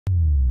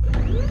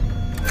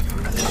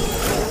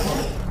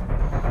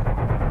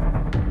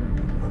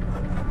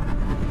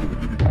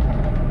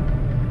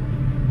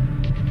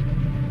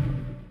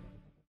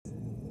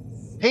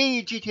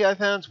Hey GTI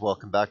fans,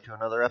 welcome back to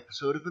another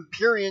episode of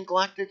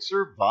Empyrion-Galactic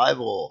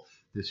Survival.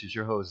 This is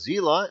your host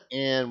Zela,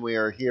 and we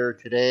are here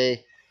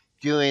today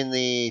doing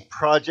the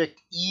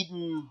Project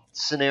Eden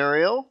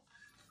scenario.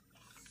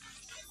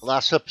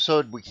 Last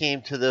episode we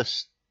came to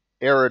this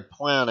arid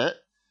planet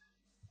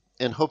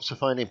in hopes of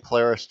finding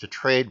Polaris to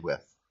trade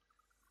with.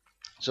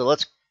 So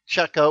let's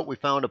check out, we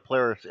found a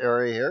Polaris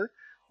area here.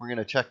 We're going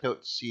to check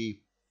out to see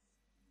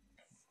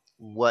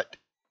what,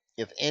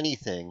 if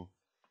anything,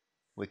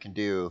 we can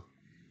do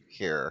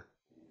here.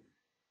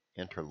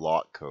 Enter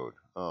lock code.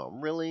 Oh,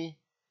 really?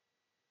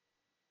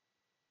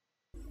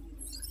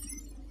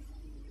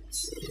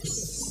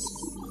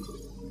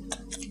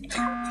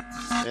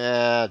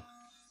 Yeah,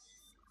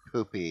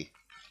 poopy.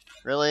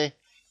 Really?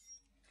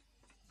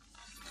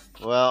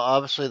 Well,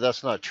 obviously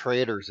that's not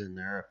traders in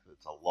there if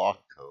it's a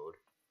lock code.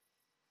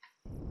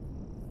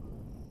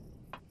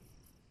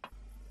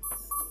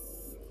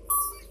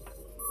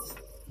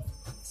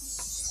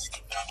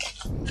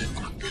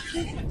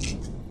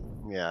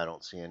 Yeah, I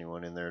don't see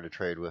anyone in there to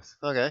trade with.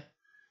 Okay.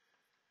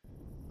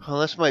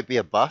 Well, this might be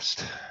a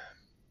bust.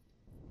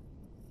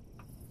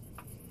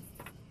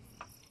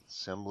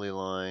 Assembly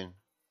line.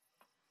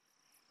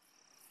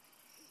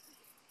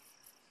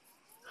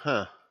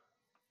 Huh.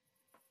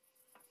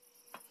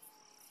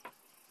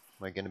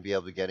 Am I going to be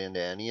able to get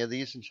into any of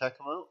these and check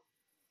them out?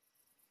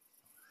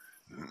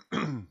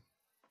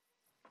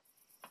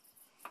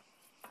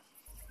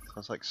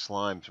 Sounds like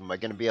slimes. Am I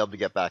going to be able to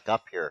get back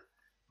up here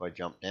if I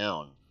jump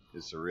down?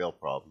 Is the real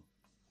problem.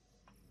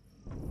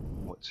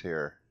 What's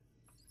here?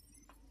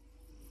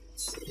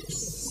 It's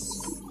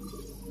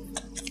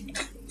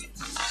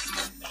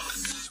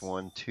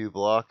 1, 2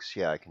 blocks.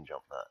 Yeah, I can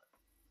jump that.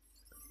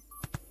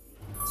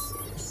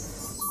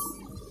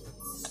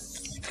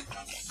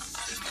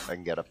 I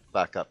can get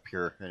back up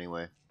here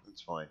anyway.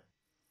 That's fine.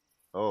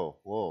 Oh,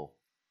 whoa.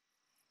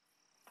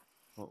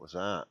 What was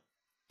that?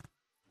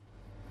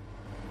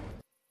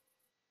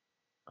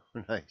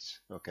 Nice.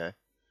 Okay.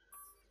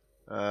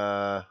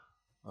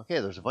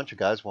 Okay, there's a bunch of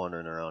guys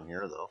wandering around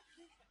here, though.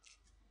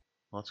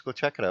 Let's go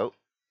check it out.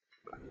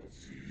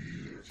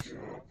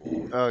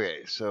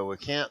 Okay, so we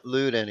can't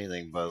loot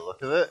anything by the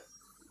look of it.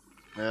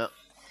 Yeah.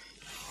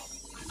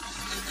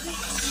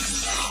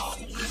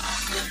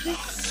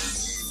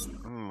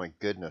 Oh my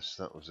goodness,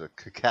 that was a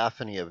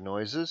cacophony of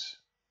noises.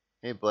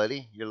 Hey,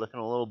 buddy, you're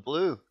looking a little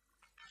blue.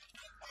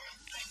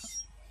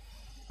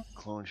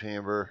 Clone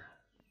chamber.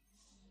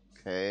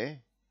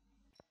 Okay.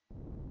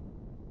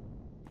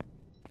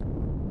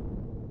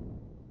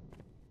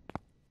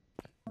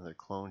 Another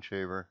clone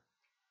chamber.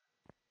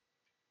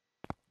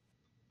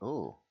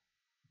 Oh,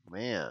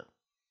 man.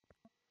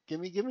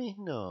 Gimme?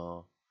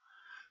 No.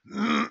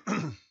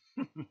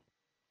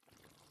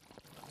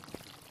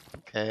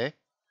 Okay.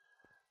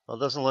 Well, it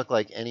doesn't look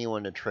like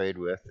anyone to trade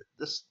with.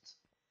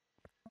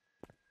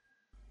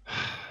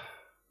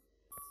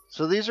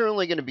 So these are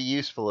only going to be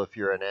useful if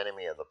you're an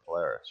enemy of the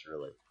Polaris,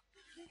 really.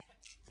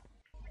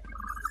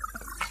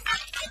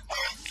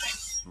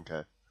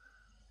 Okay.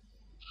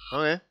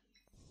 Okay.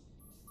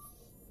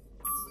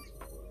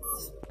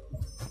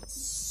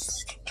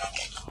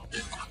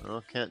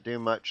 Well, can't do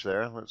much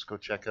there. Let's go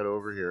check it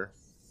over here.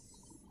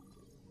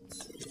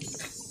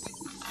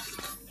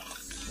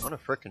 What a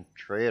frickin'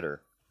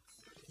 traitor.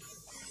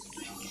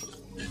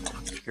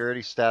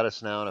 Security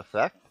status now in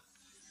effect.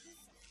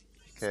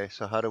 Okay,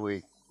 so how do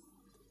we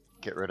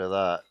get rid of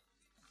that?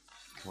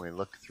 Can we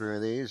look through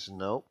these?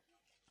 Nope.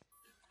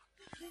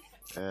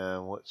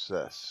 And what's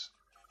this?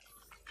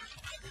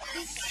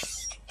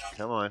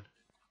 Come on.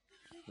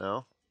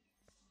 No?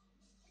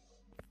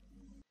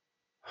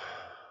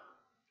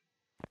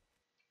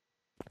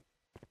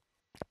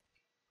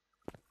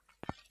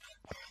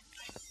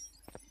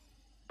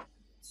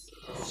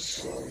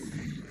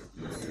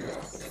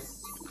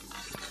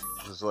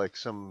 This is like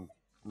some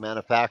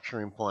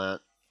manufacturing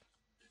plant.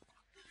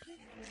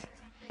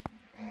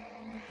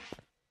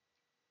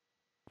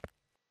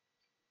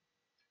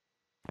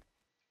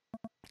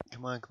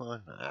 Come on.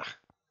 Ah,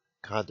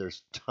 God,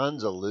 there's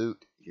tons of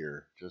loot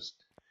here. Just,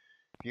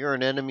 if you're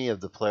an enemy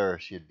of the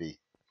Polaris, you'd be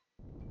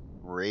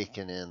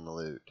raking in the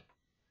loot.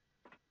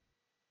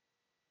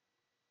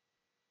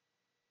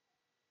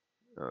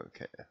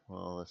 Okay,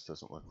 well, this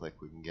doesn't look like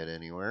we can get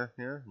anywhere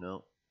here.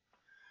 No.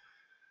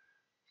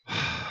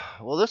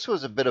 Well, this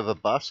was a bit of a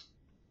bust.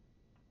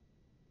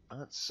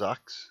 That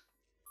sucks.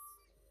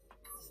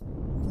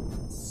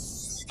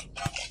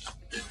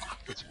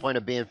 What's the point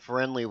of being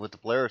friendly with the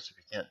Polaris if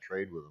you can't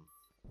trade with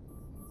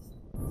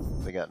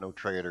them? They got no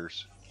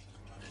traders.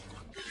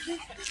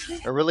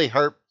 I really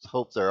hope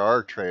there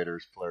are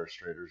traders, Polaris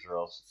traders, or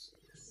else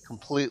it's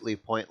completely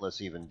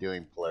pointless even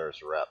doing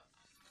Polaris rep.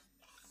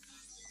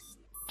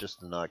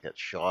 Just to not get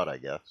shot, I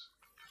guess.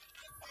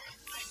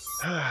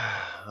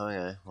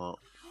 Okay, well.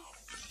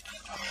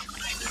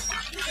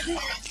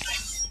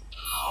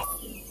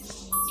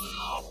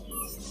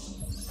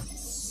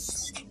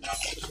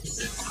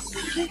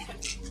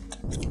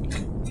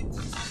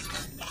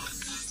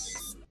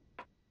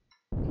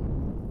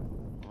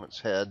 Let's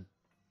head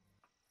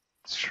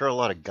sure a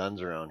lot of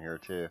guns around here,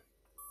 too.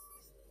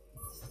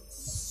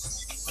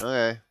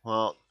 Okay,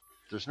 well,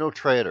 there's no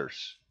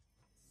traders.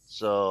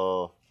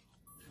 So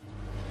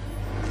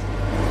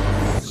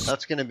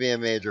that's going to be a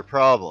major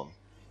problem.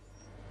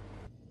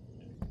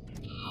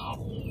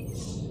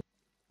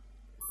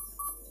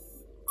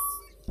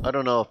 I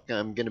don't know if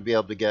I'm going to be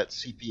able to get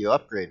CPU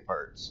upgrade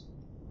parts.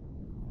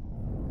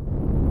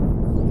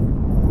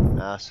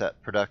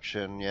 Asset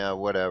production, yeah,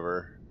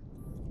 whatever.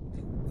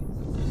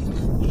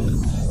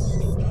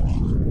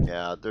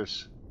 Yeah,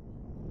 there's...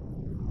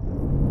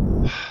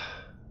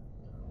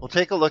 We'll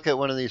take a look at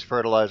one of these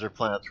fertilizer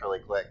plants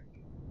really quick.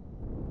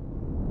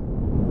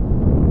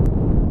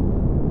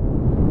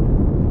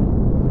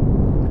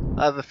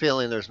 I have a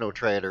feeling there's no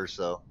traders,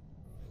 though.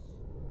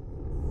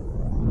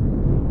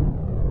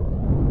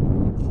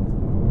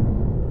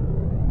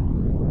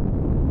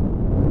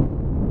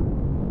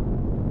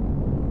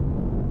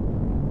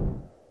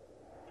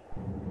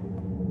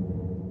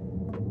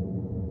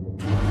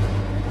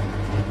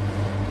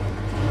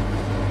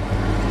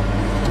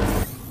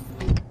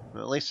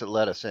 At least it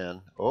let us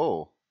in.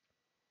 Oh.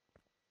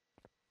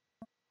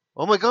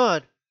 Oh my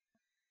god!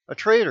 A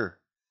trader!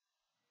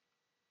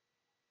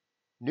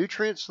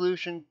 Nutrient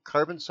solution,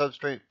 carbon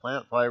substrate,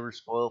 plant fiber,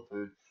 spoil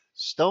food,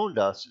 stone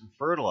dust, and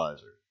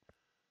fertilizer.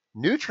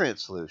 Nutrient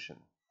solution,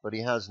 but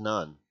he has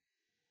none.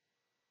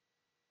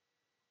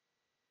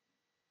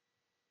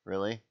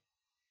 Really?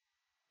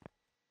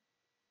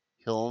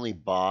 He'll only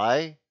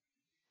buy?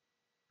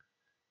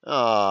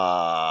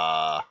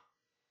 Ah,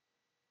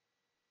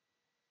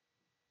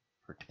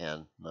 for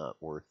 10, not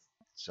worth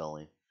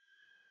selling.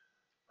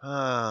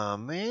 Ah,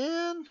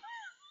 man.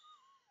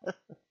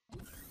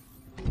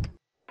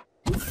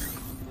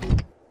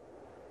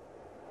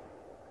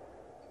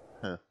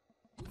 Huh.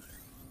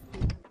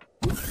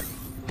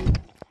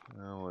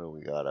 Oh, what do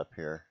we got up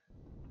here?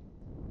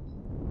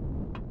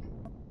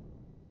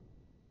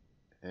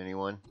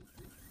 Anyone?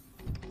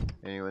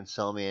 Anyone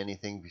sell me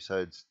anything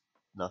besides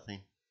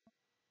nothing?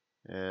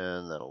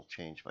 And that'll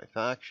change my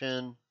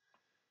faction.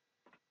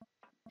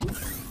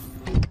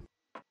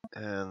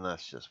 And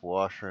that's just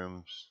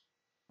washrooms.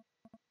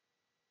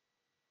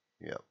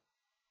 Yep.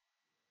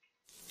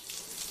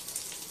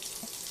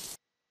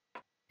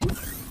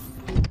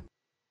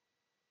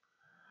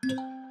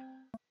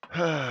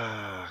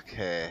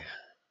 Okay.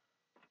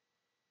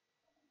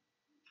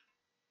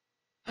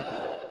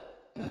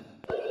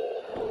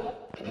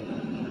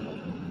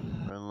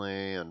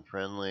 Friendly,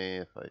 unfriendly.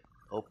 If I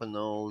open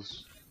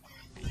those.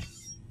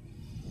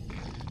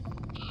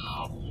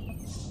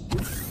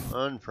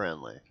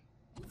 Unfriendly.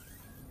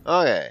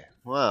 Okay,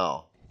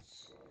 well.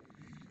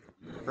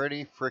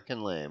 Pretty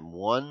frickin' lame.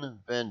 One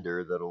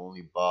vendor that'll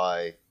only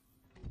buy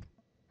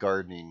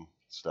gardening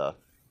stuff.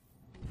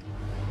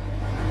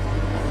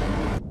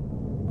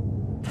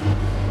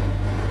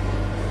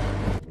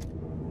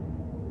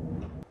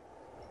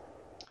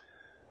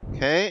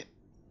 Okay.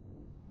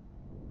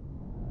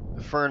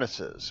 The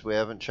furnaces. We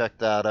haven't checked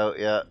that out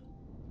yet.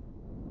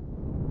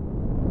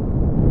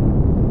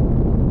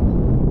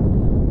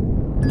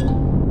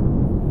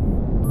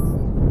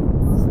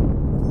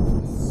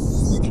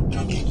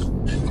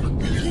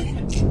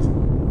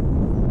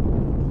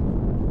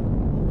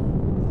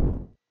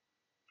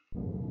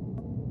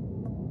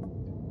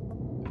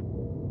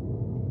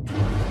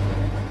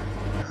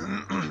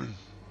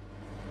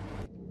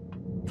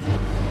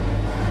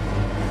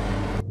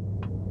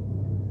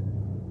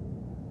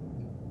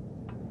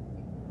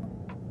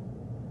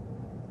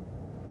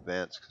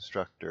 Advanced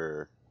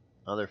constructor,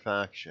 other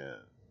faction.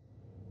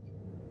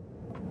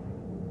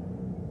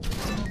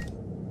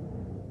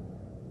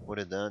 What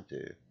did that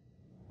do?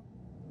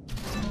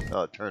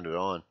 Oh, it turned it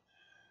on.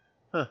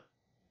 Huh.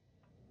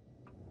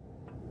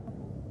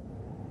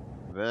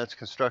 Advanced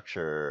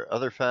constructor,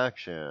 other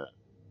faction.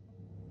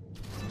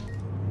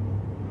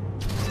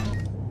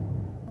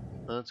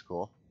 That's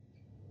cool.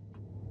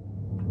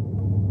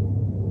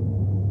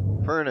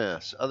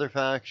 Furnace, other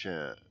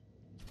faction.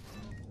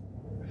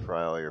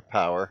 Fry all your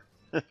power.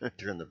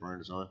 Turn the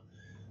furnace on.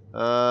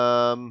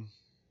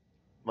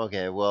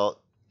 Okay,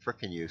 well,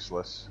 frickin'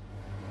 useless.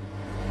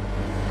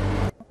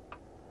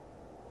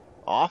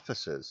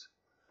 Offices.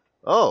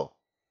 Oh,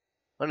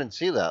 I didn't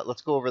see that.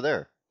 Let's go over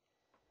there.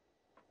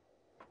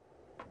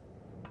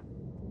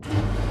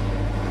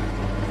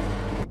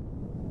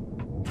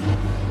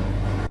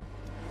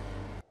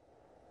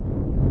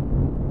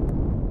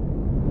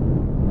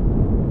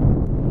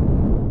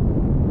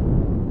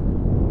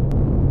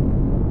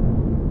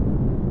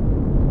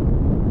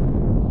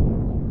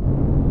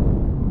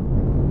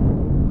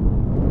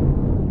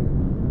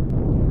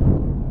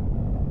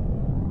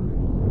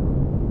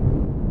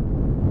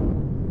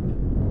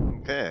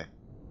 Okay.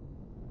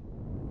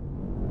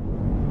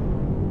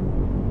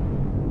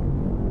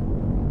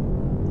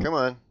 Come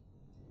on.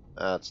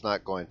 It's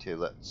not going to.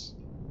 Let's...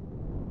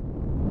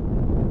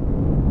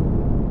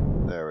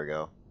 There we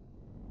go.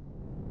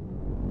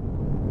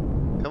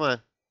 Come on.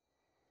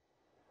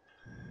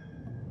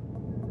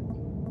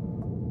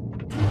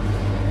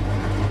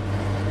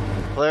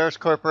 Polaris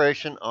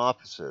Corporation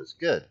offices.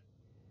 Good.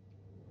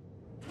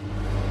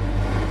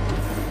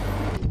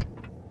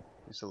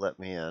 to let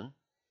me in.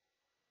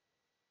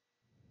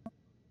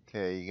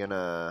 Okay, you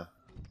gonna...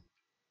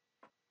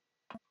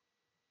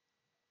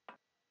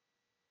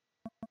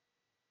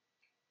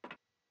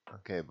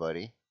 Okay,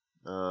 buddy.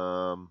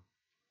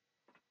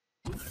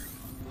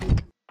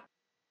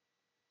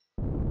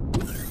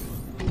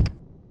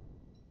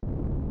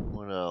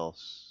 What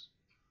else?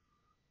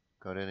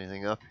 Got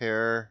anything up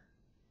here?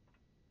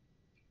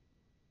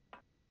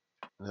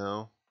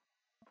 No.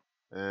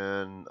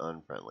 And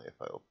unfriendly if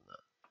I open that.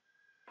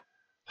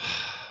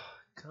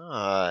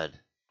 God.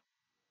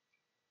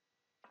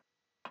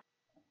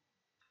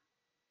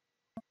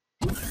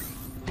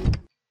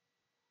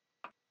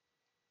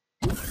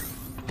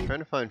 Trying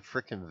to find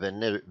frickin'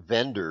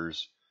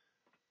 vendors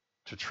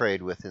to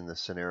trade with in this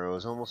scenario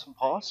is almost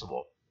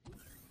impossible.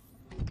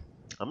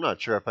 I'm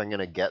not sure if I'm going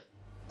to get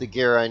the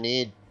gear I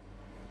need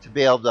to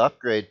be able to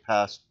upgrade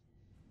past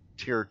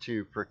tier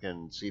 2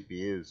 frickin'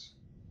 CPUs.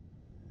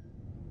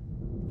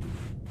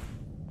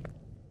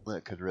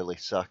 That could really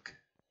suck.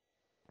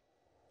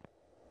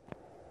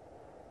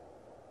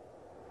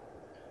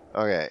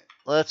 Okay,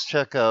 let's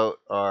check out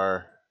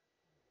our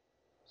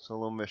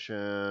solo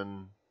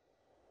mission.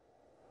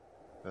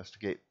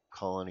 Investigate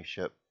colony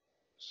ship.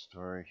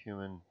 Story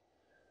human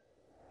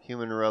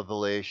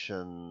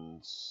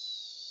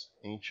revelations.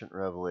 Ancient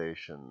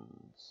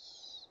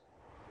revelations.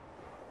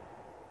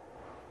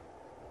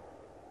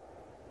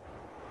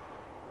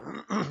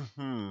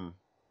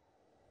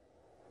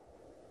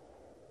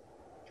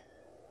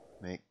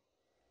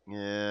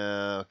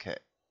 Yeah, okay.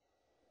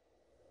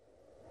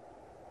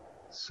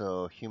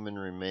 So human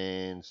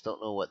remains.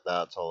 Don't know what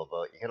that's all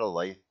about. You get a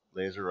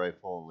laser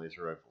rifle and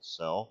laser rifle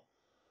cell.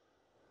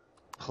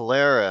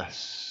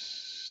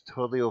 Polaris.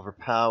 Totally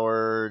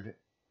overpowered.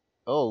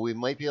 Oh, we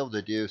might be able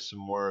to do some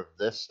more of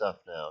this stuff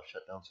now.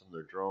 Shut down some of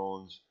their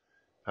drones.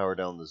 Power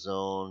down the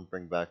zone.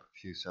 Bring back a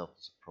few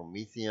samples of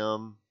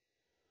promethium.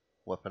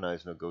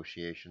 Weaponize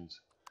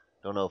negotiations.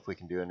 Don't know if we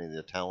can do any of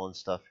the Talon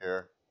stuff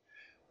here.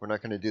 We're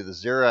not going to do the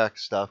Xerax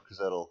stuff because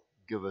that'll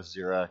give us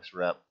Xerax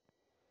rep.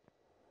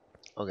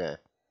 Okay.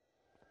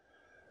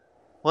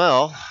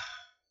 Well,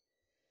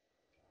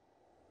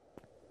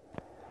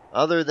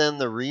 other than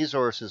the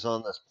resources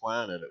on this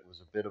planet, it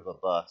was a bit of a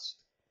bust.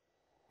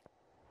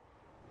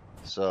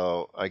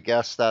 So I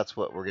guess that's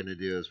what we're going to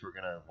do is we're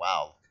going to,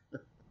 wow,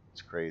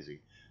 it's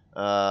crazy.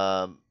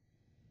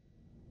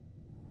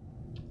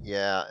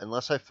 Yeah,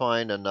 unless I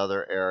find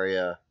another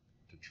area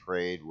to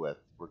trade with,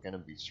 we're going to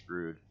be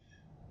screwed.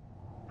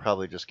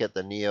 Probably just get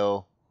the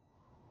Neo.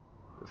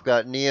 We've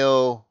got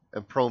Neo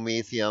and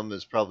Promethium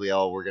is probably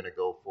all we're going to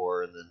go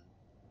for and then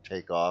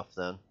take off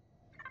then.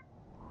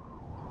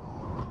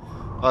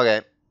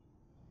 Okay.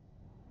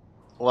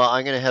 Well,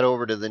 I'm going to head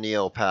over to the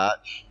Neo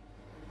patch.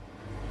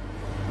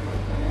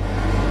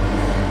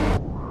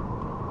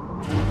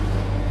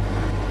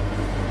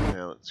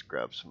 Now let's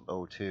grab some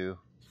O2.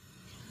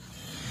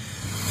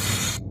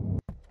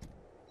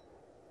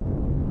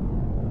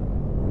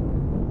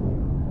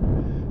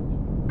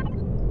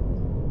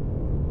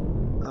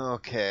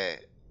 Okay.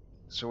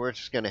 So we're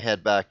just going to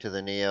head back to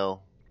the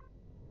Neo.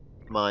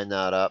 Mine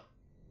that up.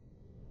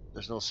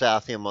 There's no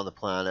Sathium on the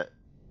planet.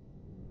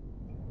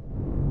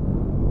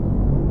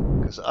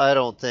 Because I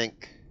don't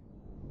think...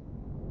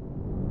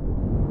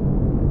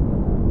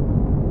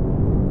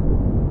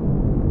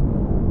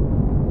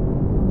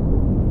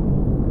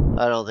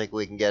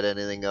 we can get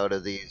anything out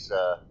of these.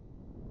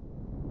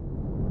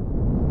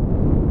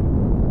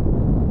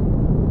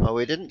 Oh,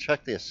 we didn't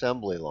check the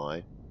assembly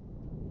line.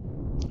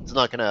 It's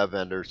not going to have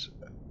vendors.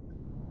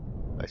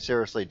 I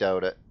seriously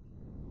doubt it.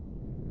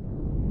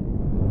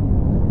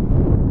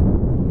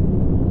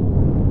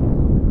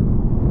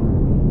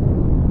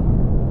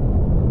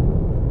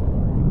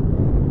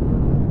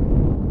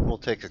 We'll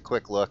take a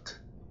quick look.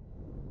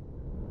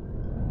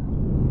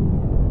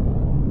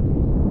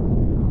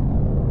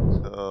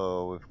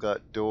 So we've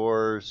got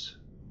doors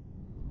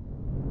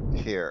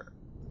here.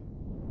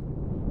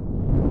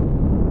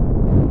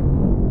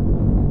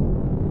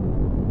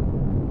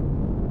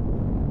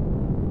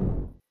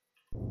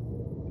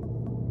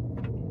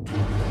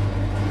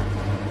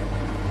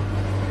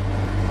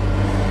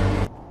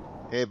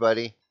 Hey,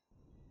 buddy.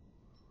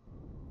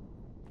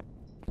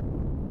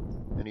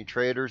 Any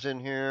traders in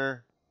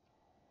here?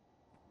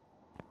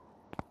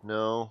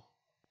 No.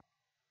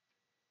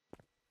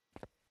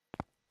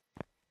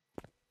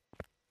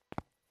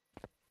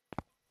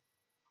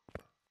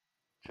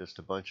 Just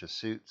a bunch of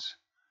suits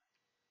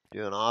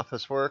doing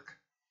office work.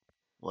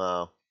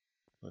 Wow,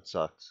 that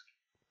sucks.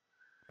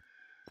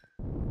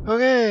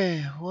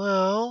 Okay,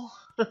 well,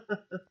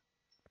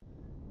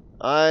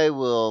 I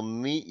will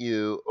meet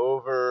you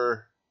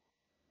over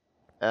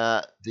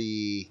at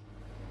the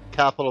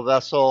capital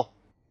vessel.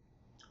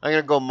 I'm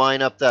going to go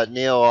mine up that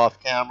Neo off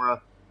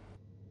camera.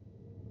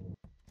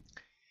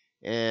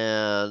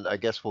 And I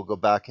guess we'll go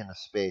back into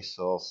space,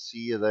 so I'll see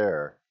you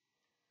there.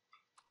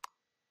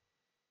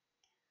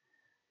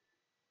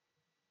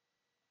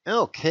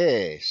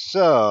 Okay,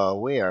 so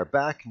we are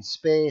back in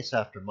space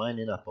after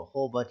mining up a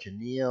whole bunch of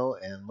Neo,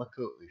 and look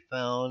what we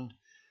found.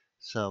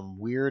 some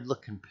weird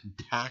looking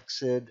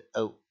pentaxid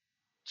out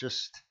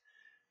just,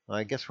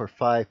 I guess we're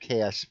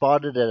 5K. I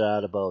spotted it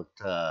at about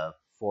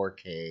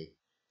 4K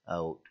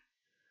out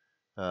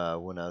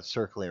when I was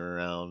circling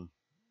around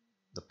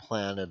the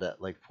planet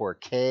at like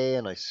 4K,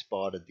 and I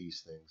spotted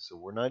these things. So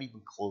we're not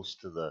even close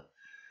to the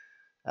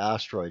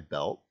asteroid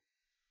belt.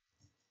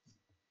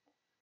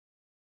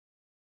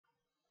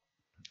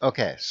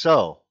 Okay,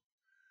 so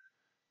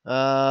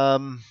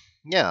yeah,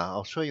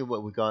 I'll show you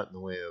what we got in the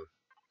way of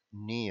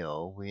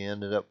Neo. We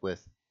ended up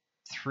with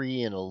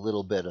 3 and a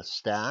little bit of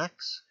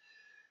stacks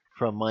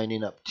from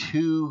mining up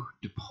 2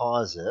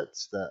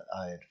 deposits that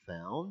I had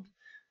found.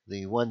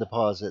 The one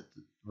deposit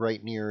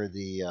right near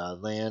the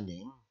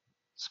landing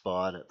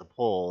spot at the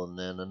pole, and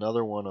then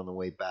another one on the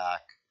way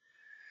back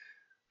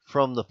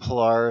from the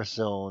Polaris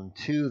zone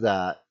to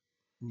that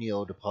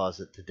Neo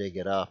deposit to dig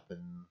it up.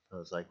 And I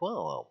was like,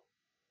 well,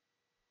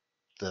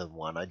 the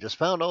one I just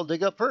found, I'll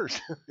dig up first.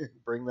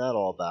 Bring that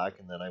all back.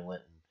 And then I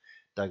went and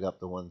dug up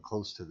the one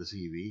close to the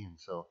CV. And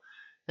so,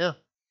 yeah,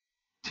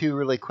 2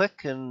 really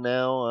quick. And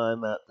now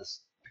I'm at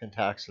this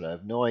pentaxid. I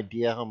have no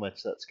idea how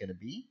much that's going to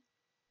be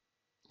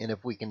and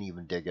if we can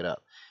even dig it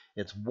up.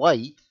 It's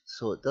white,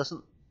 so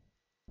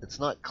it's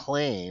not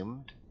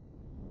claimed,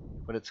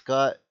 but it's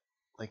got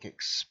like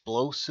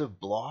explosive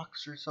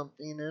blocks or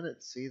something in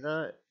it. See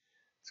that?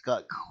 It's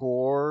got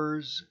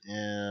cores,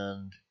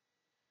 and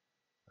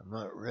I'm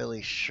not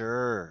really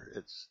sure.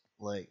 It's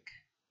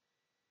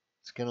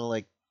gonna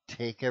like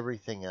take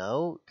everything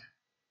out.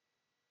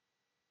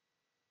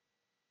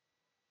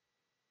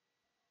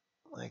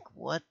 Like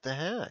what the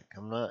heck?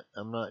 I'm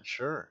not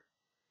sure.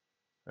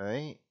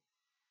 Right?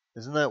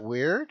 Isn't that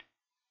weird?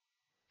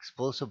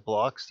 Explosive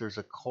blocks. There's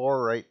a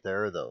core right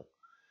there though.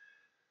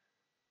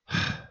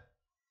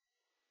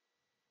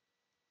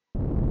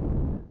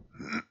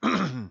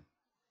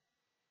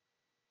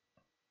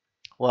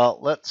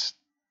 Well,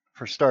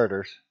 for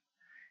starters,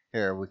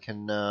 here we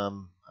can. I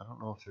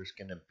don't know if there's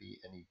gonna be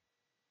any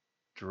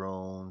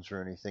drones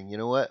or anything. You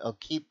know what? I'll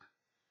keep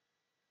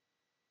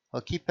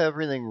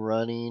everything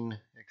running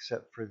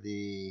except for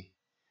the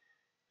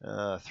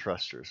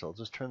thrusters. I'll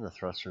just turn the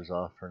thrusters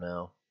off for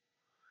now.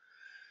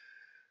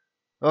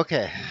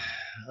 Okay.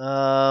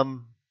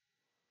 Um,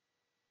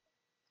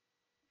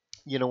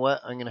 you know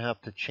what? I'm gonna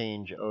have to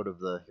change out of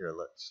the here.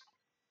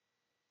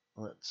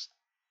 Let's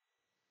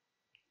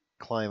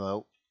climb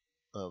out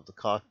of the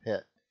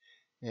cockpit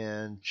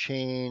and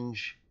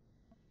change.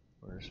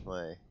 Where's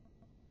my?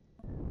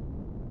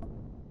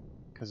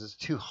 Because it's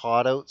too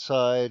hot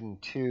outside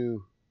and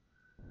too.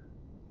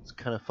 It's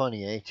kind of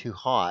funny, eh? Too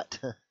hot.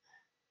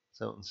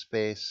 It's out in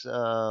space.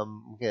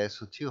 Okay,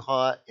 so too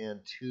hot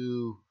and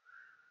too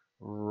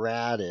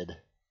ratted.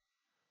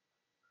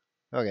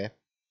 Okay.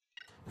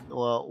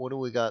 Well, what do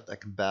we got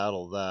that can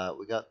battle that?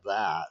 We got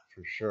that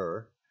for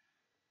sure.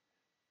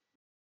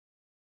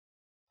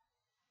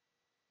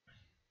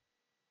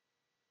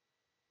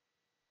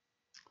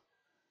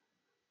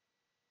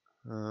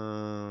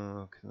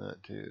 What can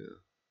that do?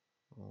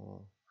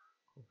 Oh,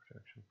 cold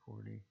protection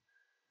 40.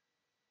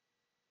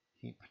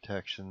 Heat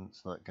protection,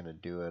 it's not going to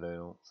do it, I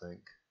don't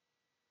think.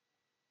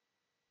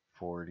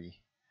 40. I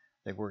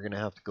think we're going to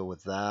have to go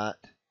with that.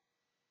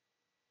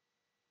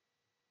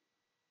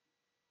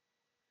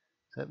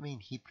 Does that mean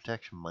heat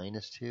protection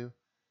 -2?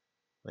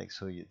 Like,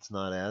 so it's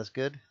not as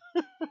good?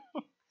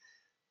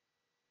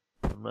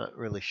 I'm not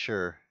really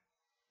sure.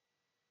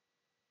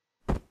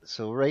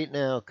 So right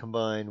now,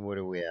 combined, what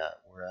are we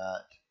at? We're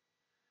at...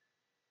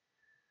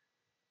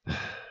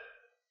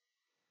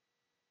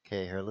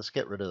 Okay, here, let's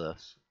get rid of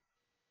this.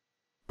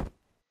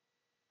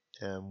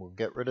 And we'll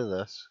get rid of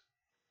this.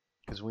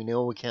 Because we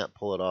know we can't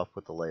pull it off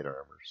with the light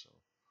armor, so...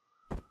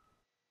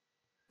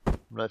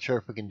 I'm not sure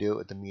if we can do it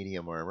with the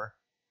medium armor.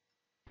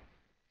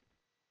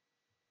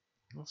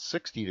 Well,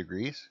 60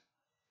 degrees.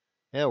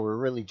 Yeah, we're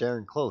really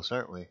darn close,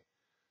 aren't we?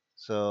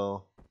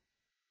 So,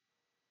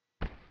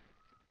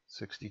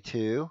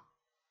 62.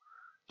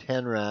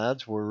 10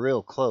 rads. We're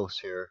real close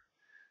here.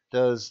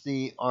 Does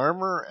the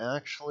armor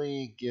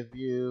actually give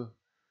you...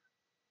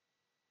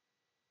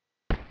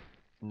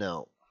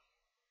 No.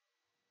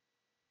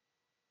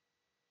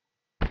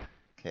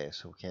 Okay,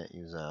 so we can't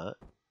use that.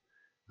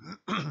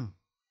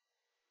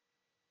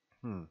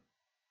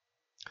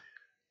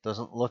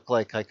 Doesn't look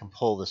like I can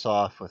pull this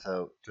off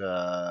without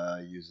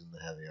using the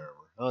heavy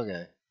armor.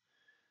 Okay.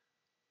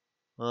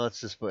 Well,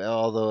 let's just put,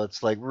 although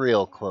it's like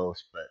real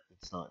close, but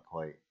it's not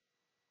quite.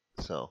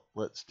 So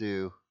let's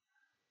do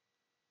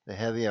the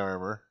heavy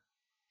armor.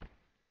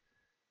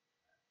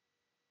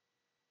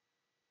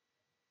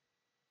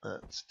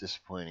 That's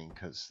disappointing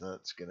because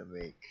that's going to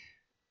make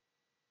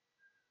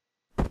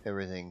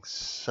everything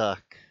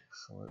suck.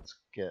 So let's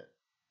get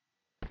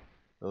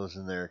those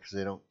in there because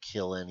they don't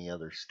kill any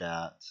other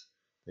stats.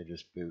 They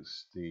just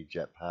boost the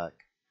jetpack,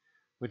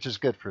 which is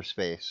good for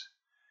space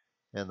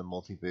and the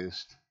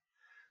multi-boost.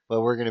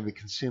 But we're going to be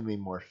consuming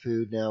more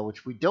food now,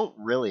 which we don't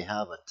really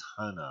have a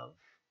ton of.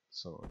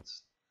 So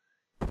it's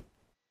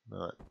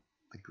not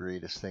the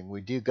greatest thing.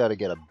 We do got to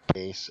get a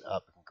base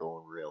up and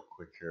going real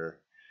quick here.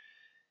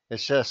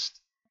 It's just,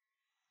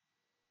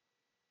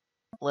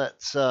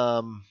 let's,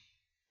 I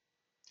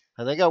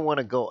think I want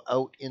to go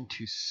out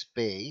into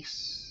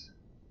space.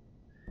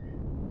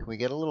 Can we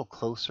get a little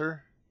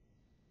closer?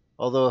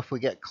 Although if we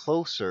get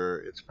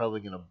closer, it's probably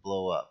going to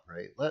blow up,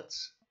 right?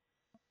 Let's,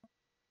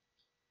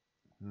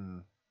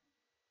 it's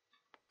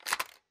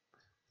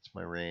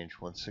my range,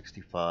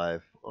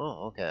 165.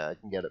 Oh, okay, I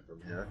can get it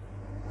from here.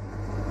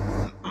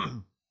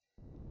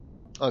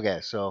 Okay,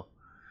 so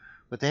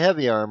with the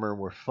heavy armor,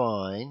 we're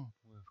fine.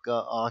 We've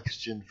got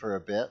oxygen for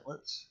a bit.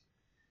 Let's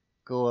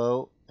go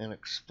out and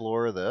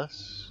explore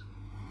this.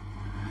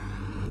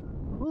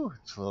 Whew,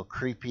 it's a little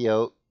creepy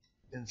out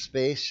in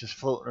space, just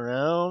floating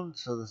around.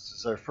 So this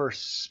is our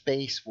first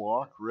space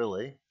walk,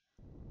 really.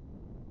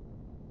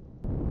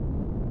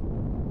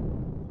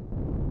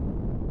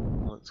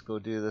 Let's go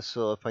do this.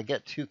 So if I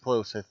get too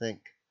close, I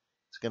think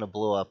it's going to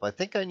blow up. I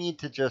think I need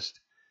to just,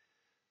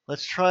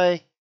 let's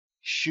try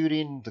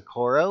shooting the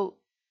core out.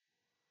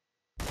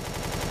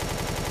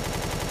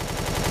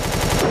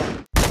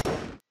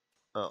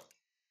 Oh.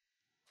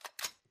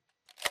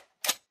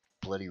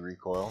 Bloody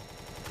recoil.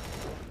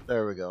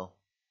 There we go.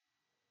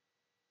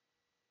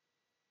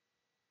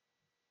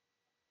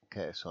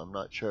 Okay, so I'm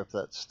not sure if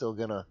that's still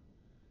gonna...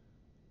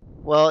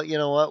 Well, you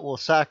know what? We'll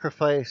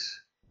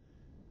sacrifice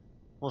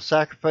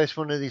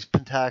one of these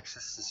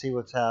pentaxes to see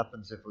what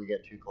happens if we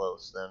get too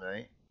close then,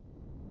 right?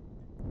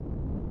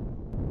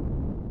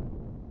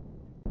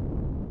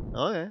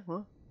 Okay,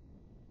 well.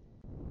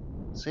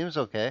 Seems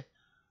okay.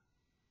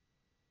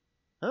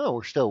 Oh,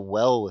 we're still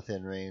well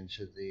within range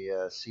of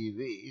the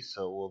CV,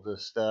 so we'll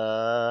just,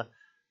 well,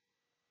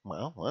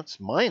 let's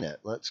mine it.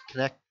 Let's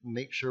connect,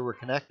 make sure we're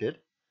connected.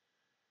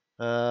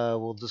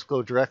 We'll just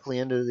go directly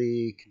into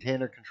the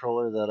container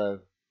controller that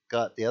I've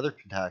got the other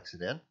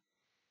pentaxid in,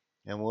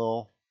 and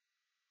we'll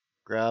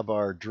grab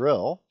our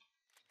drill.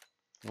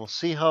 We'll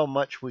see how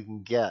much we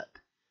can get,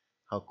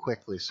 how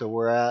quickly. So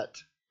we're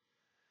at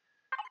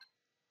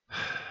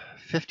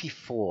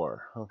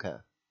 54. Okay.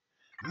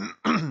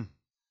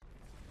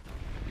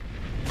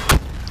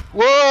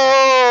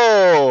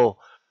 Whoa!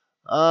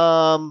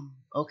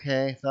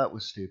 Okay, that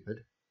was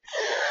stupid.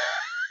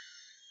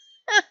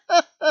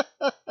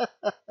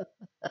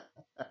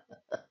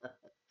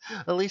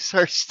 At least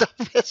our stuff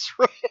is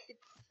right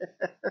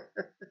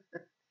there.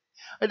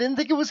 I didn't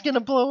think it was gonna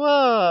blow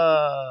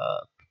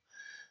up.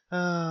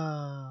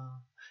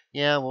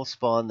 Yeah, we'll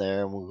spawn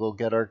there and we'll go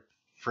get our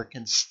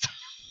freaking stuff.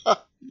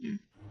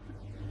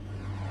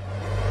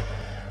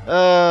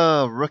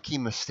 Rookie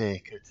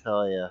mistake, I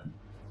tell ya.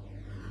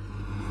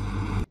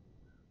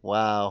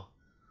 Wow.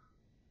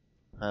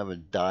 I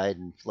haven't died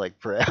in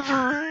like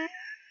forever.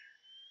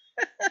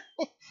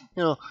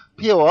 You know,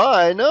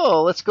 POI,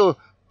 no, let's go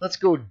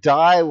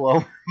die while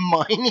we're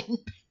mining.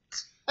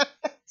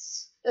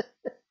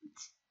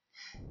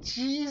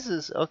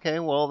 Jesus. Okay,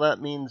 well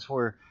that means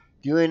we're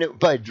doing it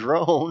by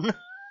drone.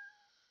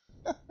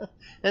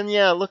 And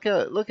yeah, look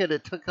at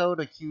it, took out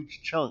a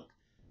huge chunk.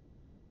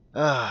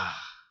 I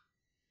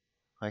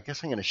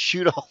guess I'm gonna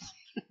shoot all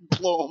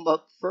blow them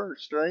up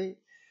first, right?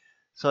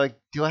 So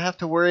do I have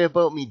to worry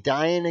about me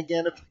dying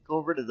again if I go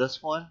over to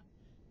this one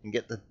and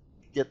get the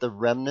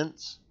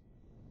remnants?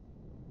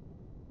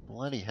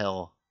 Bloody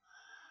hell.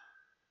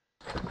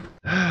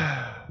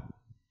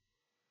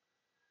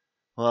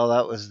 Well,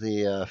 that was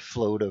the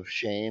float of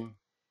shame.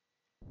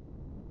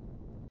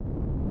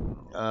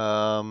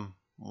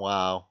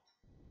 Wow.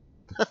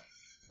 It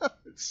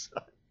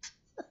sucked.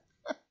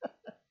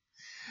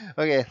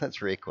 Okay,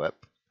 let's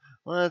re-equip.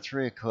 Let's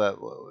re-equip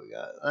what we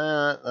got.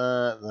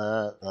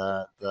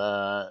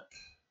 That.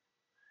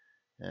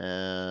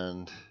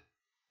 And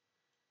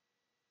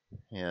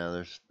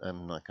yeah,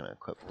 I'm not going to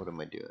equip. What am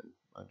I doing?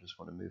 I just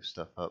want to move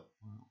stuff up.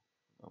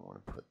 I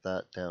want to put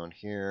that down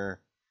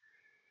here.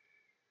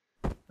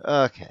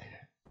 Okay.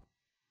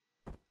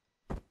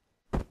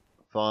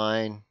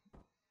 Fine.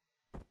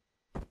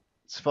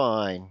 It's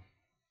fine.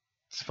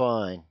 It's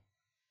fine.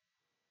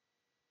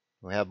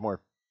 We have more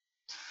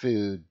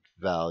food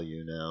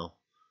value now.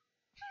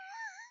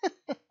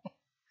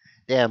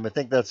 Damn, I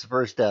think that's the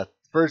first death.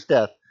 First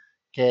death.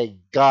 Okay,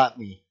 got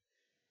me.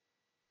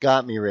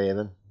 Got me,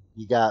 Raven.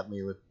 You got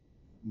me with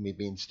me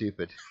being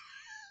stupid.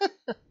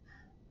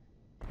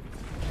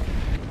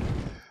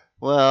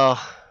 Well,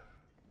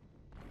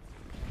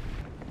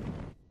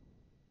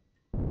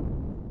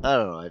 I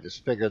don't know. I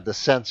just figured the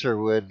sensor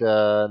would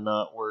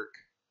not work.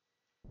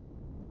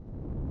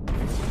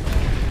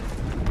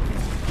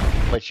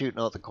 By shooting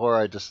out the core,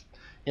 I just,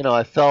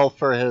 I fell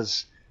for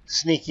his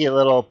sneaky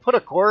little, put a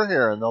core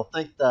here, and they'll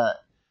think that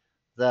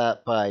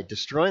by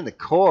destroying the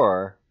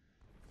core,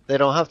 they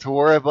don't have to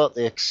worry about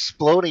the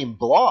exploding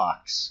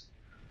blocks.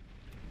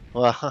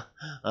 Well,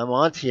 I'm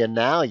on to you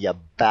now, you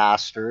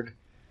bastard.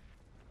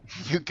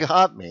 You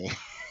got me.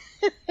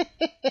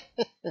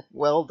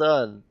 Well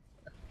done.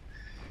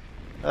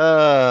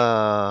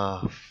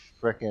 Frickin'.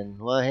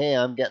 Well, hey,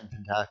 I'm getting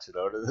pentaxid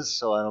out of this,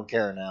 so I don't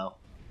care now.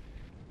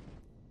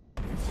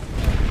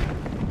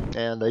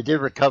 And I did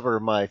recover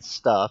my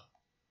stuff,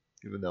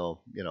 even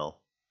though,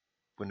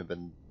 wouldn't have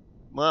been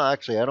Well,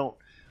 actually, I don't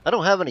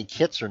have any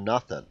kits or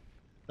nothing.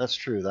 That's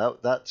true.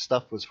 That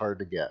stuff was hard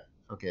to get.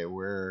 Okay,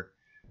 where's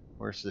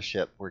the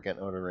ship? We're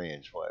getting out of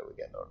range. Why are we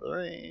getting out of the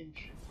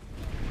range?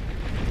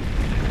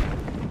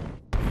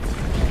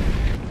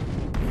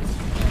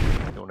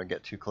 Don't want to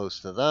get too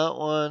close to that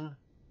one.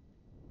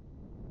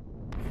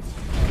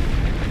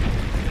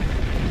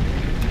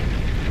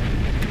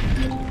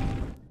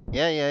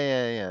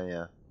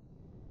 Yeah.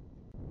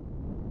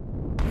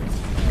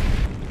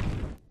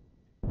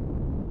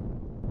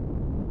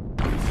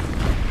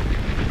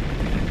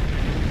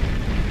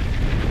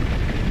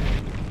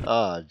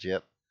 Ah,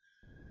 Jip.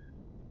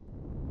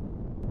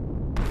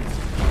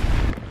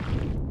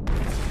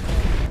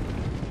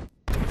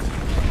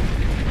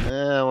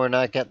 We're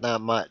not getting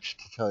that much,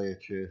 to tell you the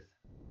truth.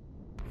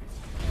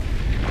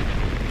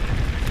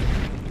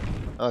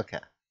 Okay.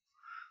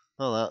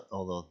 Well,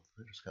 although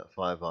I just got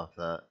 5 off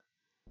that.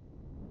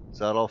 Is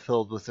that all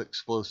filled with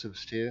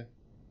explosives too?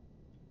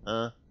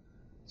 Huh?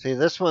 See,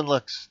 this one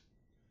looks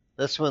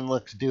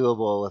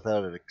doable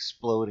without it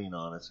exploding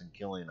on us and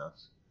killing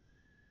us.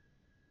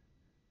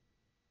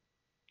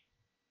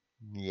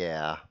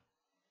 Yeah.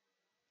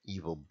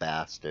 Evil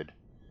bastard.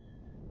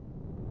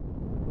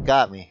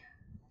 Got me.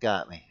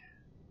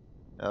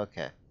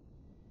 Okay.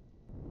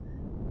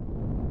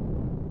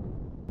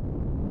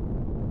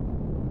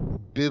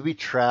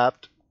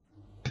 Booby-trapped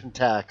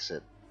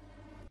Pentaxid.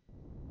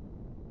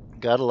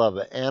 Gotta love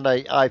it. And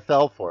I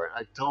fell for it.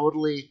 I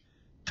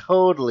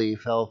totally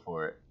fell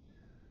for it.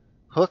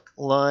 Hook,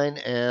 line,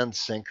 and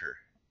sinker.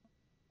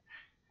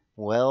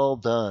 Well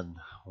done.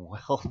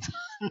 Well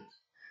done.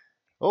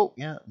 Oh,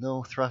 yeah,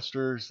 no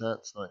thrusters.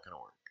 That's not going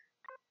to work.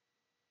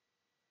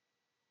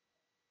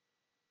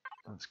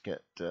 Let's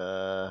get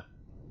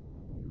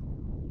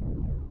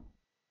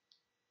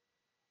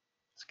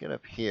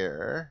up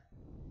here.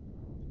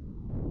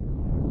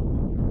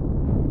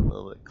 A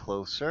little bit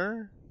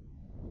closer.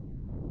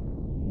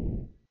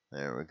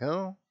 There we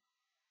go.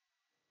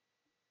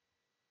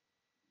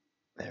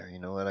 There, you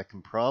know what? I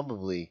can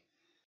probably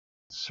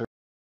insert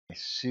my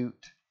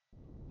suit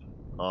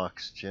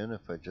oxygen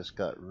if I just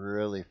got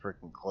really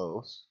freaking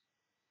close.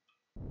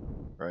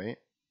 Right?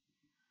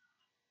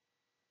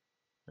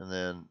 And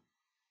then,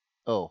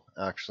 oh,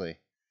 actually,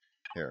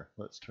 here,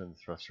 let's turn the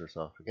thrusters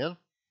off again.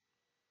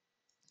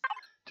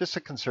 Just to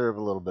conserve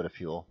a little bit of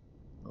fuel.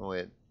 Oh,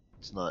 wait,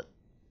 it's not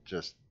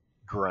just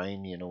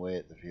grinding away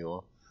at the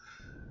fuel.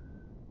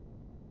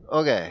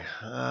 Okay,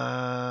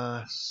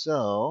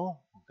 so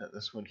we've got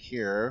this one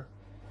here.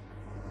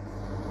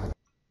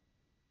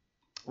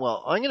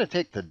 Well, I'm going to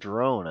take the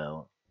drone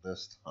out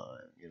this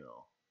time, you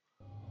know.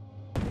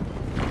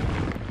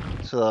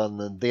 So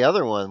on the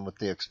other one with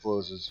the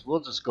explosives,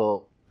 we'll just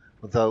go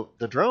without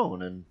the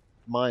drone and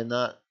mine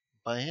that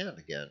by hand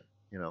again,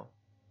 you know.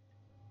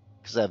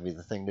 Because that'd be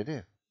the thing to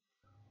do.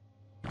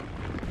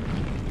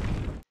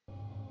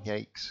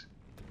 Yikes.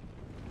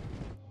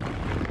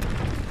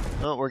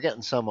 Oh, we're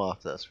getting some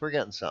off this. We're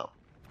getting some.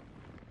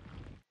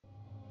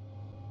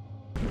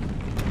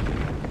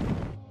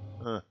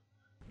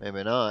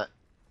 Maybe not.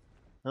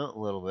 Oh, a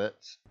little bit.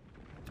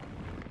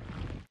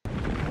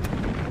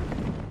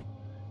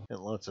 It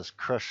lets us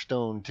crush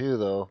stone too,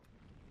 though.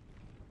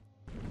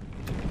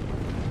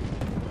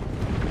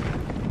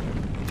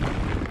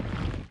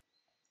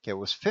 Okay, it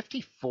was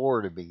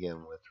 54 to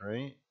begin with,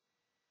 right?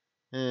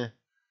 I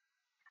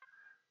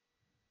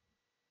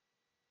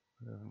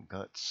haven't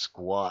got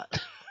squat.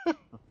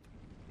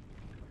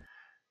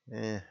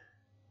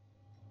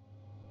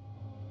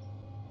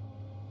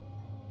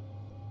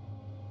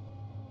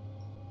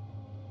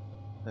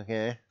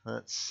 Okay,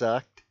 that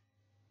sucked.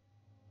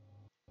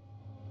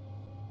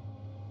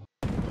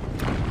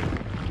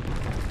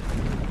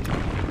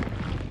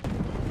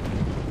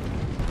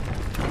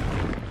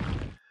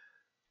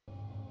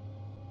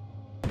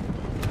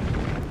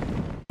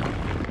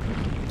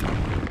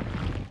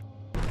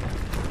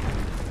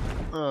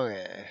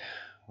 Okay,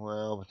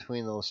 well,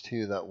 between those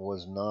two, that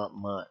was not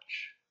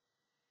much.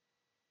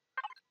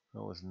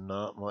 That was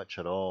not much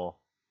at all.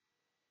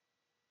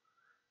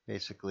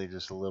 Basically,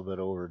 just a little bit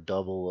over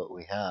double what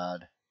we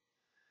had.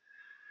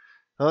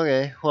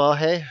 Okay, well,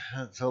 hey,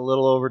 that's a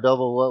little over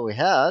double what we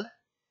had.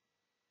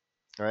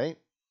 Right?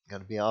 Got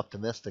to be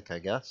optimistic, I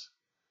guess.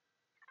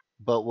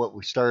 But what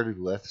we started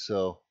with,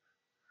 so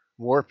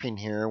warping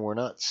here, we're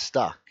not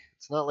stuck.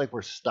 It's not like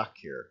we're stuck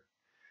here.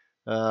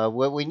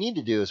 What we need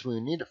to do is we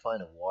need to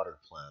find a water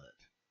planet.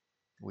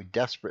 We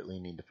desperately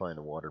need to find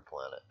a water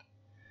planet.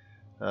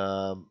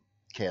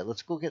 Okay,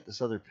 let's go get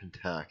this other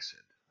Pentaxid.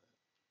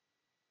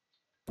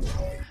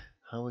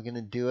 How are we going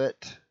to do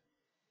it?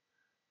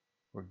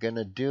 We're going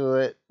to do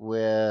it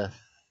with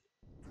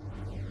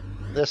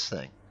this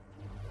thing.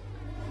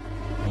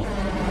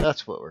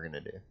 That's what we're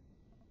going to do.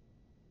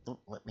 Oh,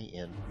 let me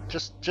in.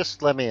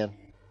 Just let me in.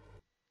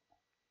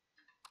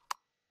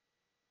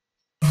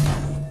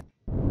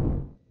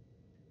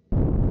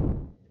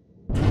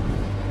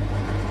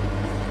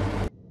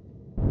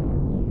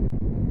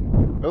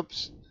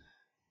 Oops.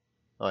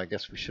 Oh, I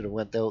guess we should have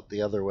went out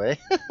the other way.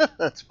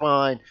 That's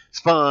fine. It's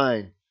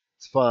fine.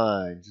 It's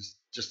fine.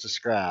 Just a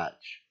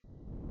scratch.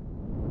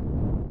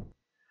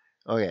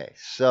 Okay,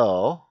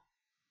 so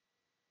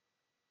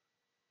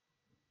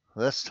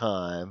this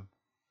time,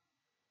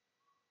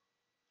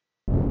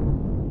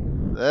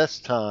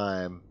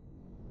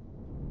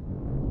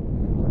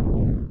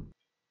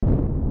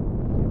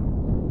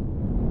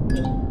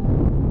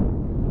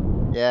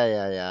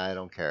 yeah, I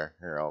don't care.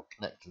 Here, I'll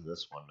connect to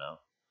this one now.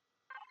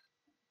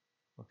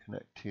 I'll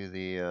connect to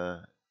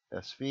the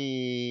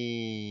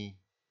SV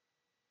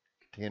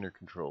container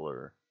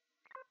controller.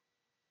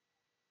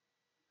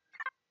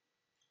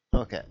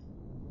 Okay,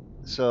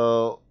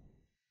 so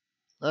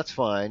that's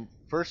fine.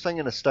 First, I'm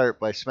going to start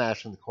by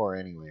smashing the core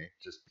anyway,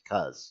 just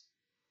because.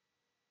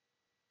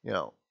 You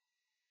know,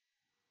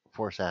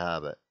 force a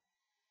habit.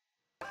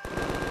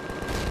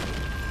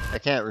 I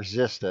can't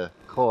resist a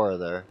core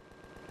there.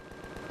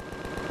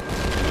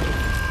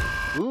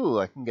 Ooh,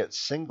 I can get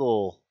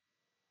single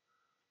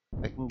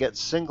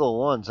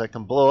ones. I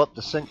can blow up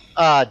the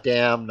Ah,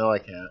 damn, no I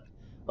can't.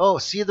 Oh,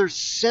 see, there's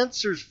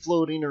sensors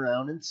floating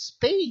around in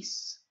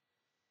space.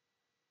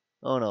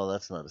 Oh no,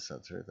 that's not a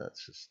sensor.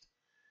 That's just,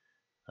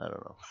 I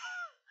don't know.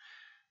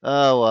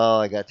 Oh well,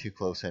 I got too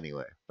close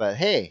anyway. But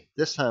hey,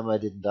 this time I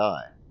didn't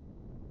die.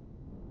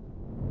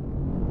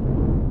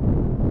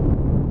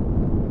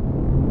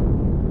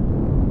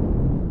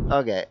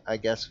 Okay, I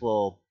guess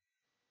we'll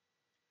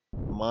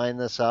mine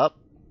this up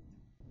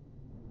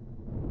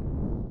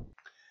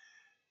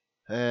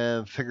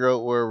and figure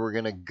out where we're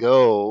gonna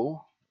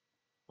go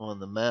on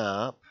the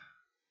map.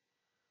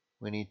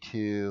 We need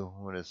to,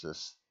 what is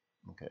this?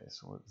 Okay,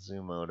 so let's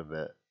zoom out a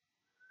bit.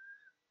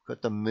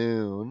 Got the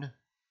moon.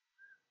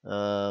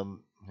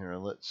 Here,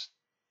 let's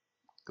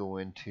go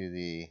into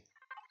the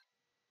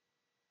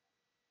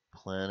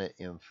planet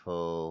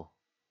info.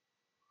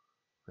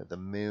 Got the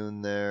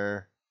moon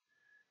there.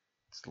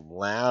 It's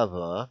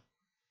lava.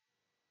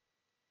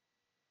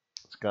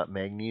 It's got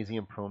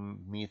magnesium,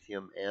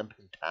 promethium, and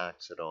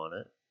pentaxid on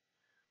it.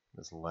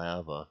 It's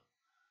lava.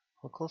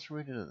 How close are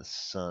we to the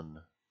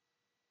sun?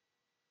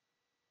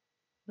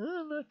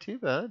 Not too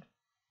bad.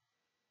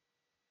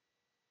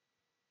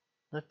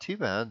 Not too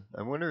bad.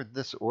 I wonder if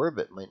this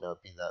orbit might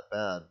not be that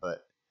bad,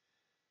 but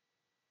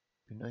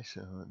it'd be nice.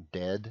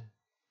 Dead.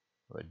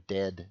 Oh,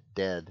 dead.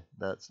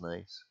 That's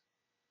nice.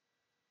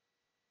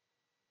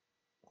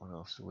 What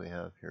else do we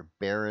have here?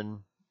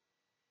 Barren.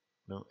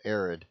 No,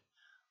 arid.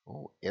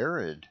 Oh,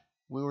 arid.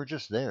 We were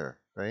just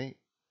there, right?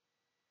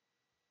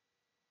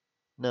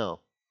 No.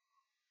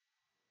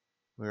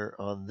 We're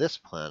on this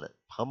planet.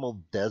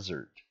 Pummel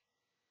Desert.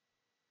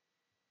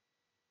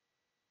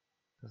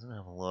 Doesn't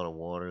have a lot of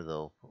water,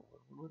 though. What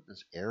about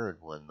this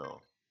arid one,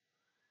 though?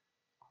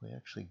 Can we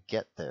actually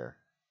get there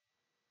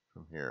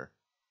from here?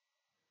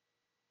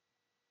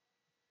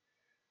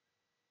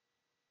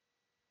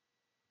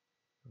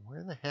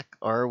 Where the heck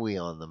are we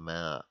on the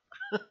map?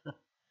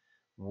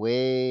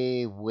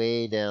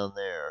 Way down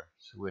there.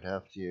 So we'd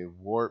have to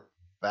warp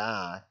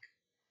back.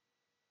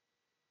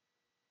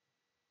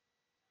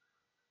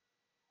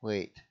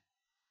 Wait.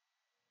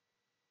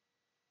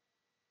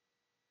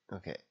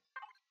 Okay.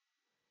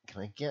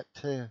 Can I get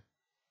to...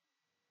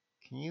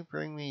 Can you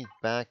bring me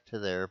back to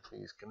there,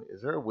 please?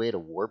 Is there a way to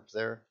warp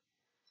there?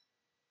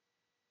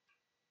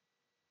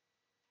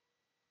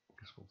 I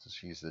guess we'll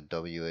just use the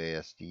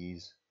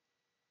WASDs.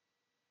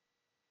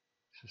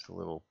 It's just a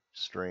little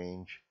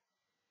strange.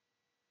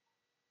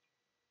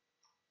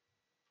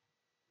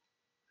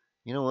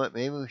 You know what?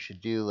 Maybe we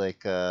should do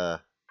like no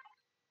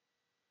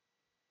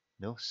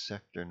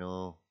sector,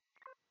 no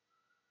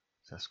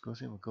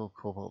Zascosium, gold,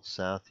 cobalt,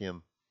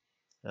 sathium,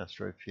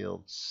 asteroid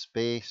field,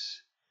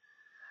 space,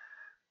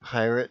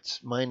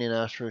 pirates, mining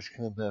asteroids,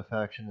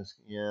 faction is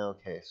yeah,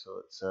 okay,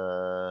 so it's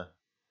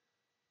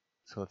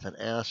an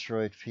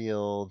asteroid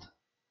field.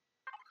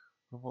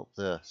 What about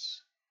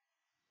this?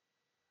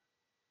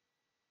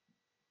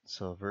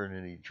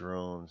 Sovereignty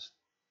drones.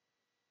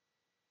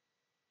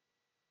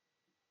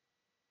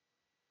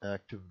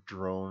 Active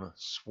drone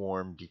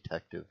swarm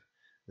detective.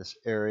 This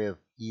area of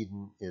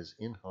Eden is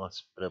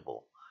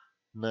inhospitable.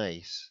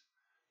 Nice.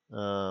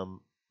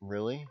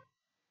 Really?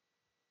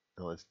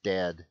 Oh, it's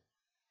dead.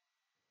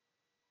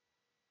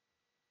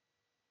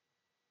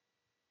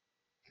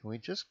 Can we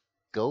just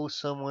go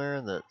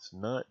somewhere that's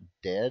not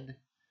dead?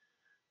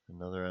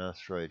 Another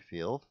asteroid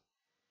field.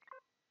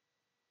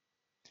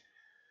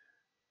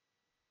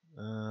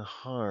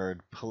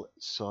 Hard.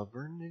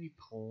 Sovereignty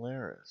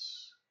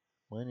Polaris.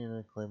 Mining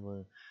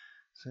unclaimed.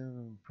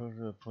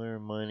 Player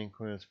mining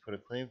coordinates put a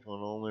claim to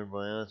an owner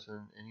by us,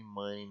 and any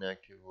mining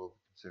activity will be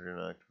considered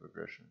an act of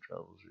aggression.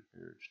 Travels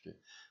required to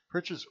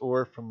purchase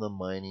ore from the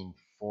mining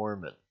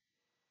foreman.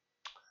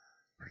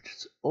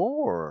 Purchase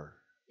ore.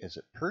 Is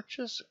it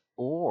purchase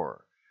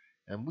ore?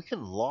 And we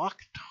can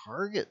lock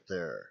target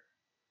there.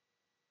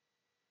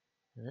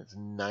 And it's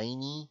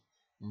 90.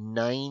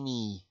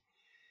 90.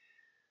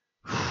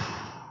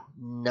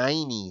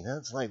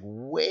 That's like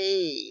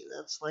way.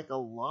 That's like a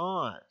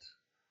lot.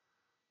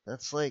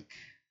 That's like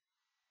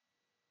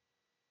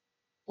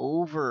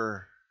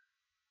over.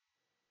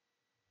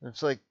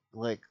 It's like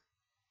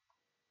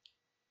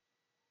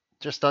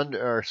just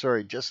under, or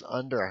sorry, just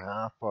under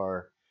half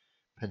our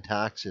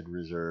pentaxid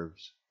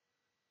reserves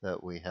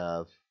that we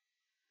have.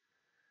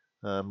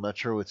 I'm not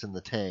sure what's in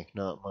the tank,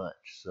 not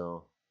much.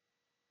 So,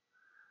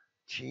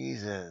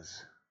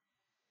 Jesus.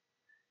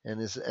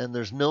 And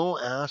there's no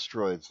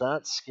asteroids.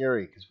 That's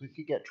scary because we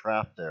could get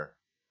trapped there.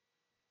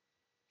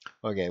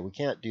 Okay, we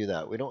can't do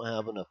that. We don't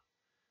have enough.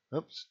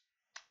 Oops.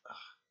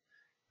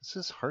 This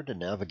is hard to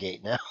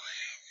navigate now.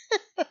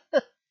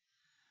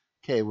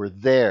 Okay, we're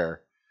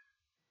there.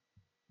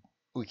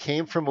 We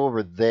came from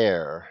over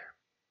there.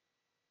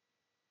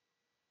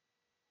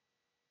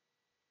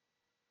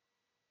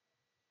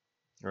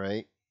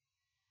 Right?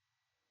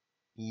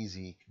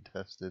 Easy,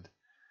 contested.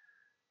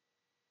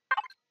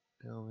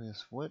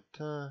 Delvius, what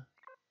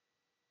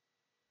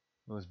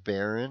was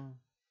barren?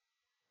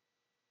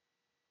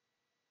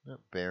 Not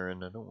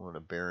barren. I don't want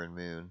a barren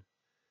moon.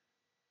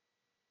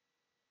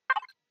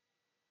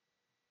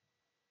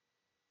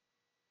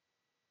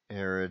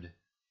 Arid.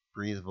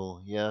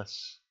 Breathable,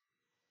 yes.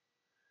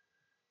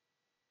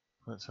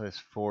 Planet size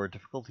 4.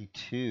 Difficulty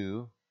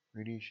 2.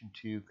 Radiation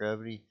 2.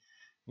 Gravity.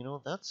 You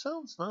know, that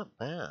sounds not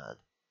bad.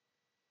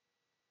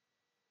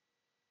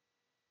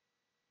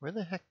 Where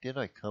the heck did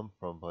I come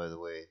from, by the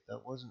way?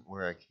 That wasn't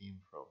where I came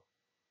from.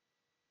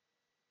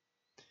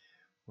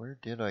 Where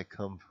did I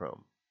come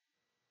from?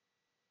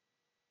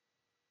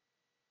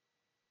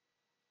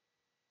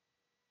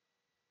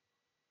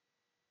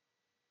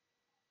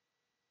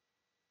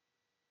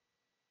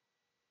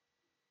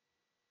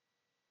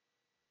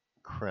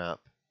 Crap.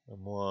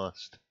 I'm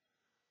lost.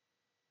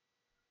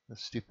 The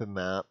stupid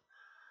map.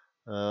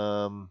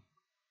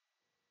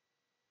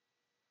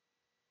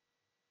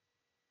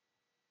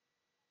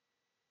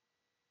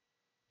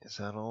 Is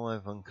that all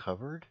I've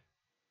uncovered?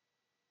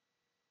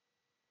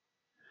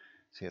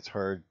 See, it's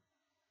hard.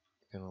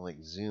 Gonna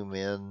like zoom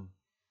in.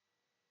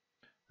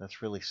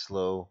 That's really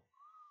slow.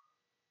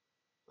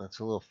 That's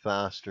a little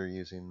faster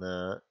using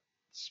that.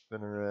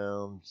 Spin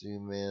around,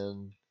 zoom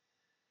in.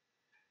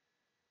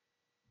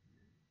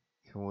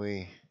 Can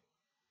we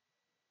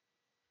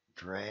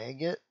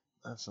drag it?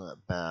 That's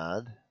not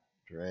bad.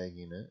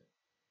 Dragging it.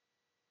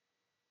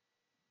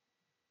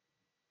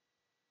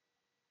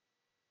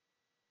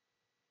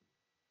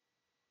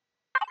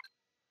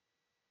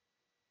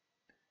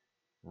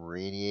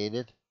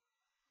 Radiated.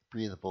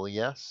 Breathable,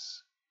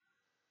 yes.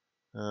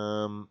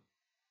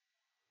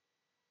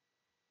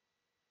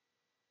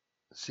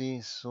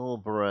 See, Soul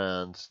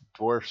Barans,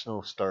 Dwarf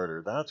Snow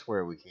Starter. That's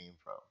where we came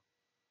from.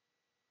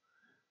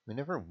 We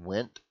never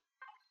went.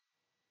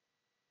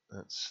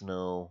 That's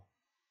snow.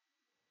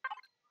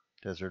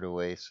 Desert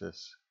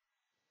Oasis.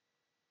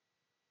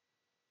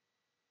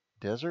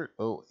 Desert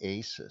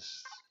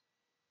Oasis.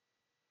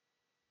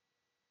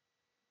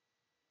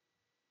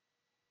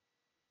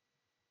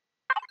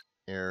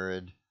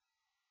 Arid.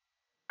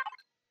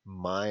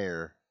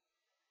 Mire.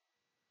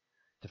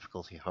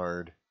 Difficulty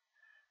hard.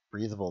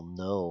 Breathable,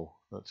 no.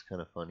 That's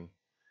kind of funny.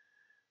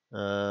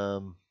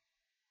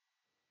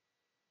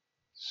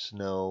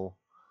 Snow.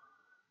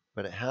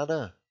 But it had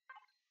a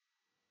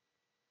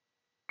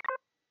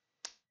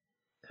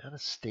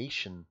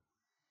station.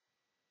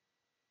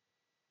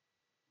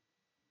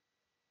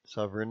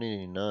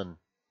 Sovereignty none.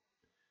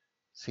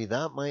 See,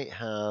 that might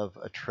have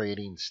a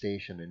trading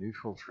station, a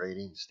neutral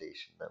trading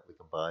station that we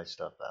can buy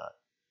stuff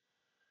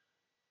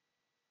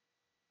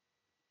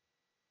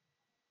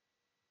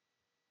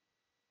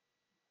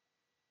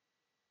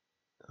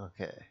at.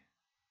 Okay.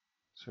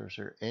 So is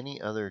there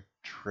any other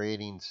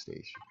trading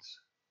stations?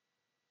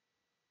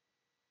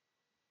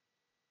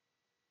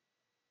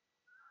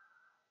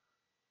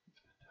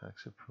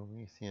 Tax of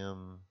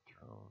Promethium,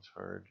 Drones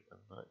Hard.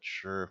 I'm not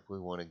sure if we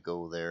want to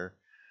go there.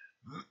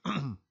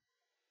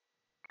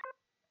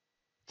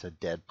 It's a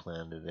dead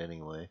planet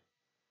anyway.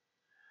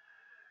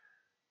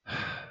 What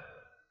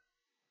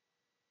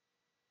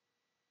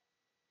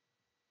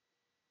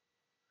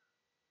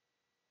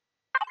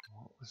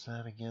was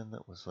that again?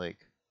 That was like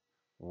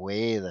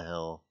way the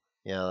hell.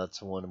 Yeah, that's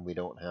the one we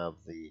don't have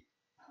the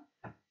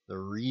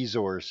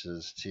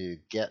resources to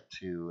get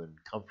to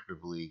and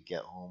comfortably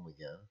get home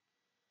again.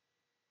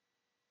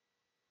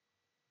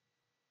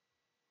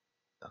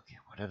 Okay,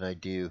 what did I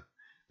do?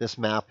 This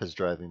map is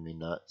driving me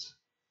nuts.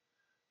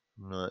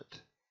 I'm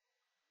not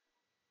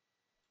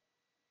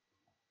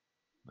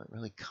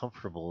really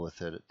comfortable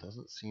with it. It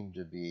doesn't seem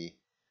to be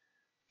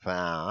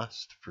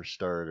fast for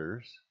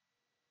starters.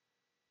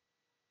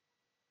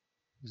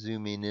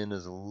 Zooming in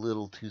is a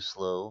little too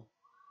slow.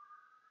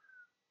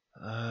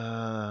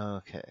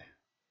 Okay.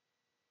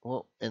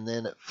 Well, and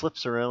then it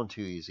flips around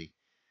too easy.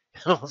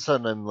 And all of a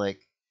sudden I'm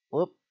like,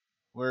 whoop,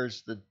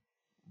 where's the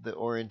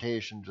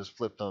orientation just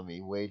flipped on me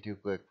way too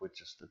quick with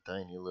just a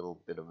tiny little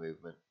bit of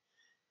movement.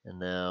 And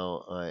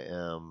now I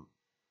am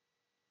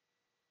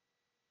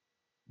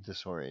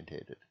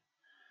disorientated.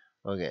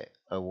 Okay,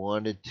 I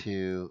wanted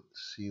to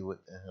see what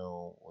the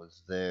hell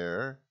was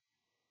there.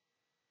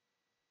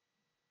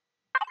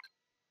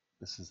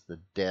 This is the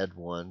dead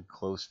one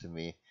close to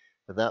me,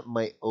 but that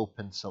might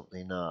open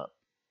something up.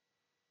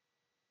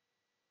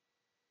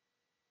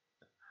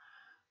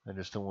 I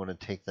just don't want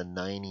to take the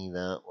 90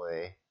 that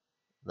way.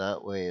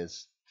 That way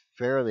is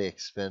fairly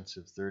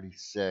expensive,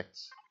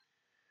 36.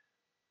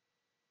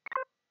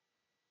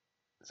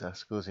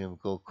 Zascosium,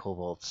 gold,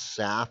 cobalt,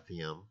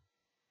 saphium.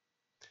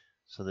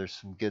 So there's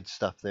some good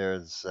stuff there.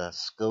 There's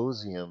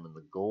Zascosium and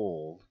the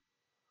gold.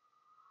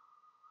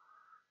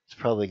 It's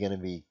probably going to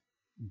be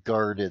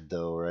guarded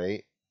though,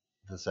 right?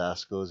 The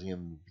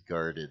Zascosium will be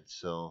guarded,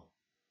 so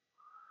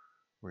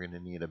we're going to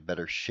need a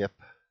better ship.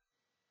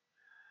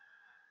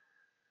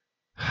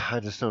 I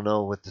just don't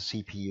know with the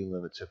CPU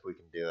limits if we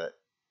can do it.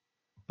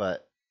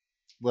 But,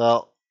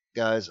 well,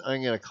 guys,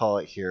 I'm going to call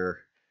it here.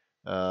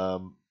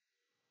 Um,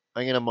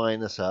 I'm going to mine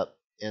this up,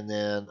 and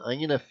then I'm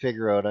going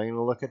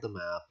to look at the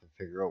map and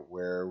figure out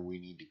where we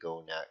need to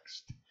go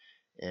next.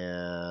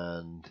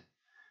 And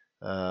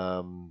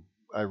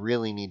I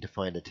really need to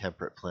find a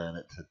temperate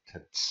planet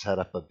to set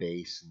up a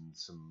base, and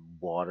some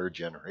water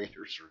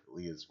generators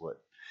really is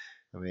what,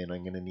 I mean,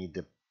 I'm going to need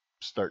to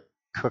start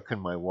cooking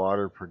my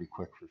water pretty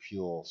quick for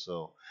fuel.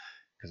 So,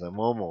 because I'm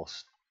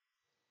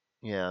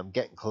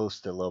getting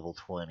close to level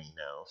 20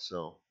 now.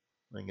 So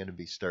I'm going to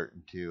be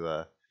starting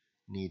to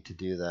need to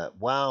do that.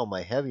 Wow,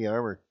 my heavy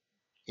armor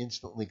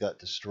instantly got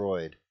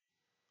destroyed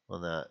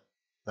on that.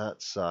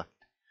 That sucked.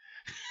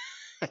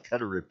 I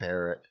gotta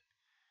repair it.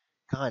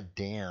 God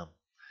damn.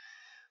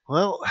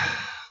 Well,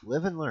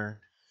 live and learn.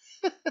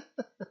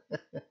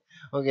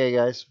 Okay,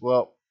 guys.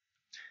 Well,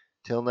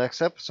 till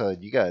next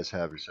episode, you guys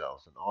have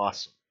yourselves an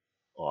awesome,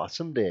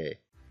 awesome day.